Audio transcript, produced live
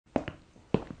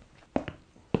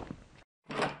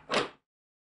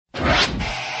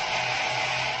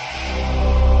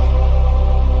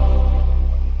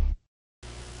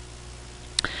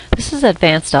is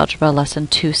Advanced Algebra Lesson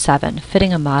 2.7,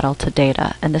 Fitting a Model to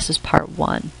Data, and this is Part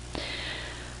 1.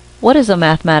 What is a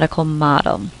mathematical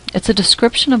model? It's a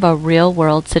description of a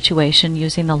real-world situation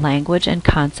using the language and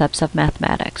concepts of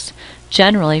mathematics.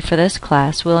 Generally, for this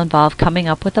class, will involve coming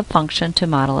up with a function to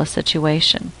model a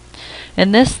situation.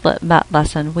 In this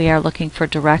lesson, we are looking for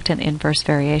direct and inverse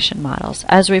variation models.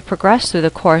 As we progress through the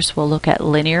course, we'll look at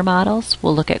linear models,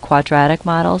 we'll look at quadratic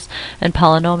models, and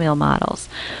polynomial models.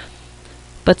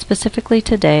 But specifically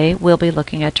today, we'll be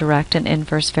looking at direct and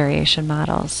inverse variation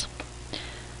models.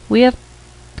 We have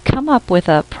come up with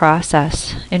a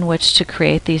process in which to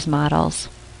create these models.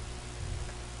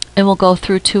 And we'll go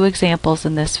through two examples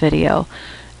in this video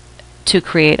to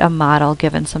create a model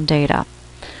given some data.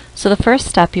 So the first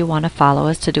step you want to follow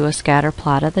is to do a scatter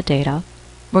plot of the data.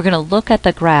 We're going to look at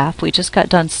the graph. We just got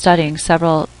done studying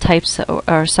several types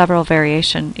or several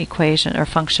variation equation or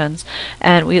functions,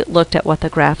 and we looked at what the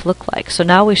graph looked like. So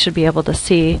now we should be able to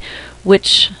see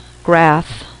which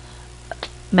graph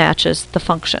matches the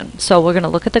function. So we're going to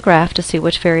look at the graph to see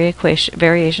which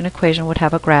variation equation would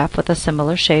have a graph with a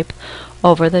similar shape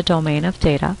over the domain of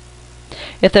data.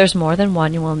 If there's more than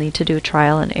one, you will need to do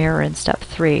trial and error in step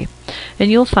 3. And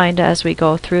you'll find as we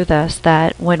go through this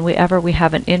that whenever we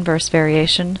have an inverse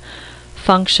variation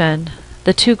function,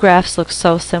 the two graphs look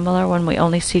so similar when we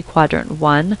only see quadrant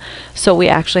 1, so we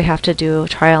actually have to do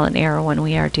trial and error when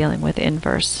we are dealing with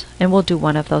inverse. And we'll do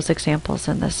one of those examples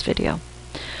in this video.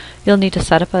 You'll need to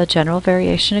set up a general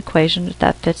variation equation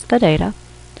that fits the data.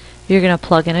 You're going to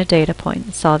plug in a data point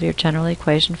and solve your general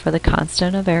equation for the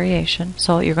constant of variation.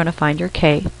 So you're going to find your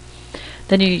k.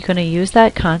 Then you're going to use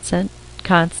that constant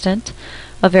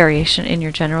of variation in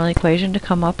your general equation to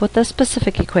come up with the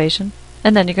specific equation.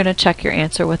 And then you're going to check your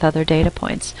answer with other data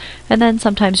points. And then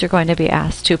sometimes you're going to be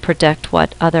asked to predict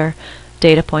what other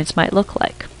data points might look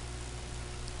like.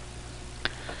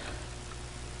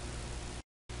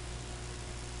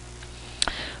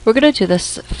 We're going to do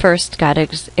this first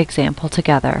guided example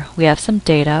together. We have some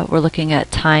data. We're looking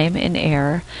at time in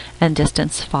air and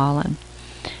distance fallen.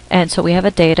 And so we have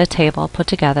a data table put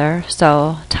together.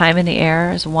 So time in the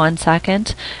air is 1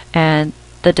 second, and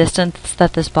the distance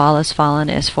that this ball has fallen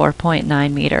is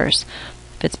 4.9 meters.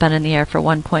 If it's been in the air for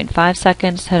 1.5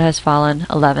 seconds, it has fallen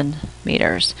 11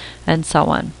 meters, and so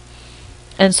on.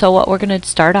 And so what we're going to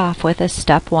start off with is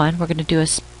step 1. We're going to do a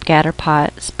scatter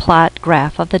plot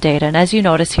graph of the data, and as you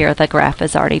notice here, the graph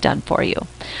is already done for you.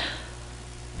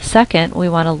 Second, we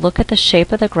want to look at the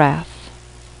shape of the graph.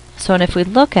 So, and if we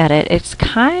look at it, it's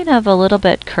kind of a little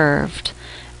bit curved,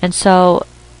 and so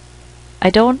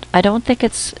I don't think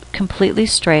it's completely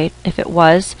straight. If it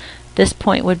was, this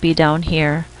point would be down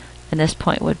here, and this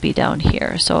point would be down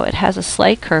here. So it has a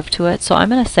slight curve to it. So I'm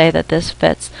going to say that this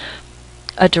fits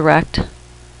a direct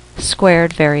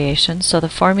squared variation. So the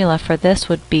formula for this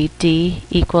would be d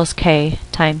equals k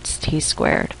times t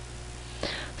squared.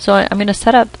 So I'm going to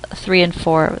set up steps 3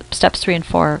 and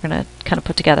 4 are going to kind of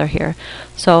put together here.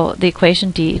 So the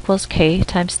equation d equals k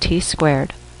times t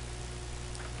squared.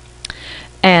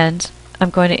 And I'm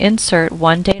going to insert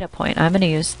one data point. I'm going to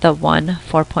use the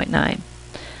 4.9. I'm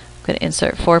going to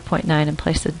insert 4.9 in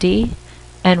place of d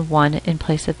and 1 in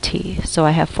place of t. So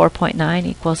I have 4.9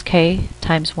 equals k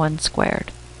times 1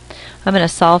 squared. I'm going to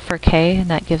solve for k, and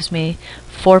that gives me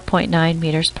 4.9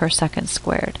 meters per second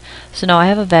squared. So now I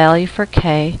have a value for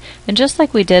k, and just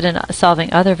like we did in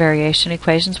solving other variation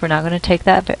equations, we're now going to take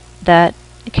that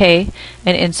k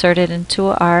and insert it into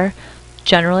our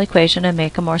general equation and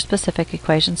make a more specific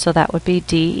equation. So that would be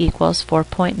d equals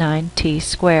 4.9 t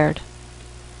squared.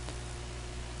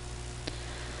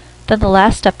 Then the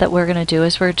last step that we're going to do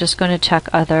is we're just going to check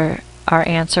our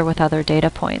answer with other data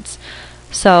points.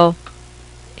 So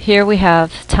here we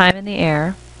have time in the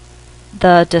air,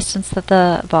 the distance that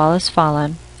the ball has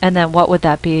fallen, and then what would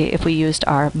that be if we used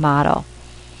our model.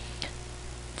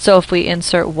 So if we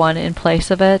insert 1 in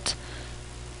place of it,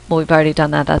 well, we've already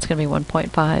done that. That's going to be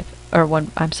 1.5, or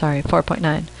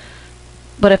 4.9.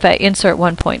 But if I insert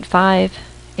 1.5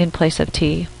 in place of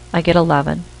t, I get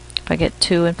 11. If I get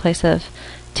 2 in place of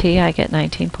t, I get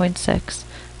 19.6.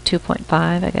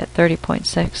 2.5, I get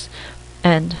 30.6.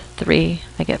 And 3,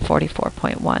 I get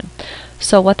 44.1.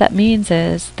 So what that means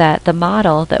is that the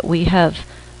model that we have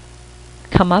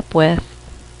come up with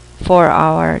for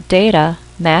our data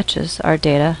matches our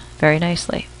data very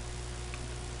nicely.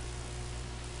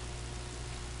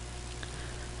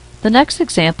 The next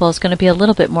example is going to be a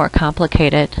little bit more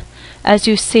complicated. As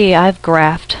you see, I've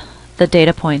graphed the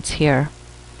data points here,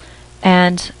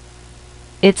 and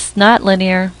it's not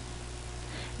linear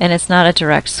and it's not a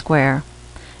direct square.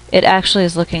 It actually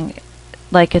is looking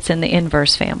like it's in the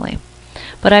inverse family.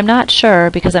 But I'm not sure,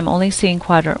 because I'm only seeing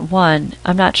quadrant 1,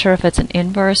 I'm not sure if it's an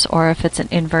inverse or if it's an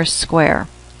inverse square.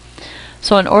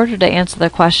 So in order to answer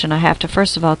the question, I have to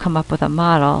first of all come up with a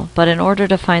model, but in order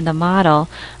to find the model,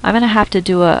 I'm going to have to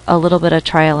do a little bit of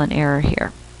trial and error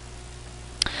here.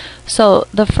 So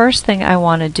the first thing I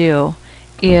want to do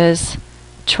is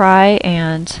try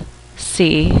and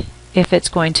see if it's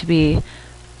going to be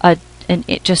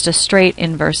just a straight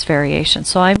inverse variation.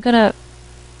 So I'm going to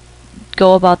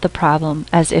go about the problem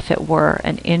as if it were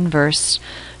an inverse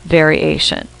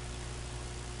variation.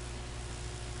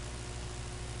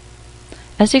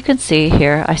 As you can see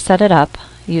here, I set it up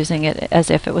using it as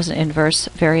if it was an inverse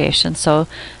variation. So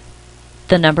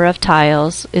the number of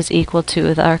tiles is equal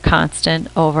to our constant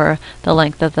over the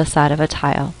length of the side of a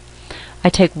tile. I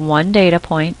take one data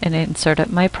point and insert it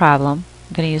in my problem.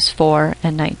 I'm going to use 4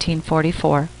 and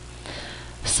 1944.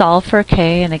 Solve for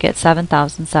k and I get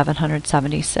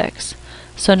 7,776.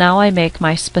 So now I make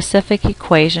my specific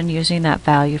equation using that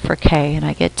value for k, and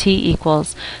I get t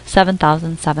equals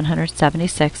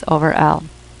 7,776 over L.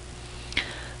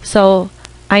 So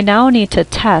I now need to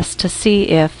test to see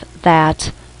if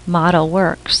that model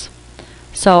works.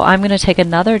 So I'm going to take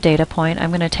another data point. I'm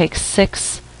going to take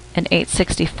 6 and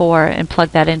 864 and plug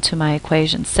that into my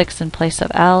equation. 6 in place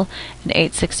of L and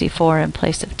 864 in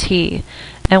place of t.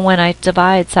 And when I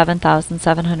divide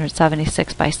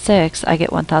 7,776 by 6, I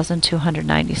get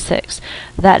 1,296.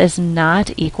 That is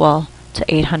not equal to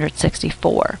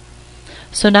 864.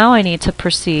 So now I need to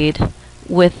proceed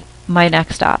with my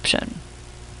next option.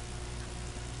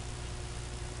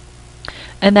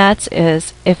 And that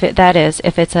is if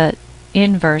it's a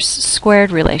inverse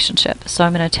squared relationship. So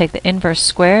I'm going to take the inverse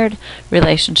squared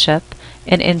relationship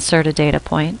and insert a data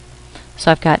point.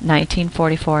 So I've got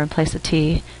 1944 in place of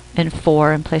t and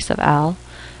 4 in place of L.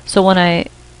 So when I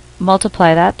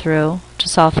multiply that through to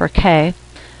solve for k,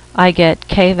 I get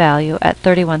k value at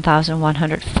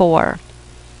 31,104.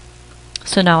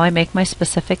 So now I make my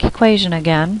specific equation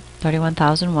again.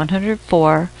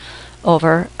 31,104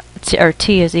 over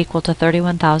t is equal to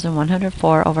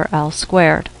 31,104 over L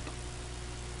squared.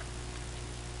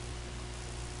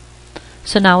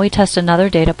 So now we test another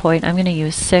data point. I'm going to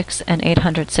use 6 and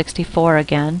 864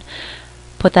 again.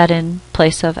 Put that in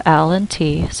place of L and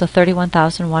t. So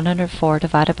 31,104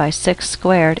 divided by 6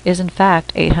 squared is in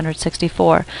fact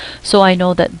 864. So I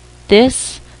know that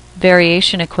this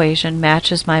variation equation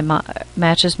matches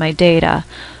my data.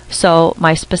 So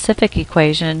my specific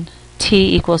equation,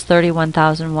 t equals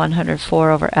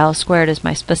 31,104 over L squared, is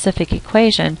my specific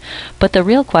equation, but the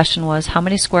real question was how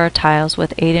many square tiles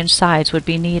with 8-inch sides would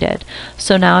be needed.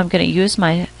 So now I'm going to use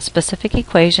my specific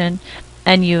equation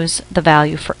and use the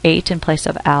value for 8 in place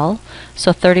of L.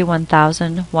 So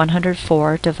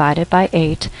 31,104 divided by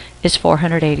 8 is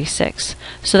 486.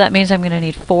 So that means I'm going to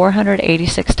need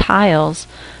 486 tiles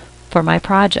for my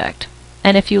project.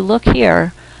 And if you look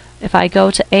here, if I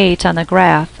go to 8 on the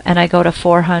graph and I go to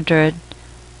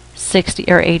 460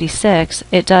 or 86,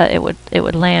 it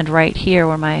would land right here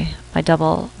where my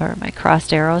double or my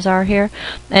crossed arrows are here,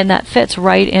 and that fits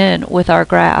right in with our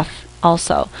graph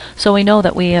also. So we know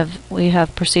that we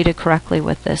have proceeded correctly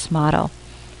with this model.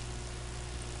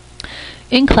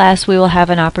 In class we will have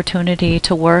an opportunity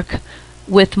to work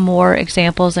with more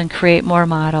examples and create more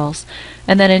models.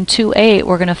 And then in 2.8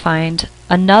 we're going to find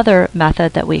another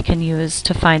method that we can use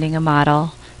to finding a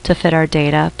model to fit our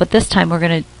data, but this time we're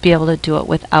going to be able to do it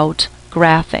without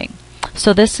graphing.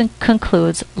 So this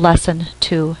concludes lesson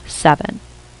 2.7.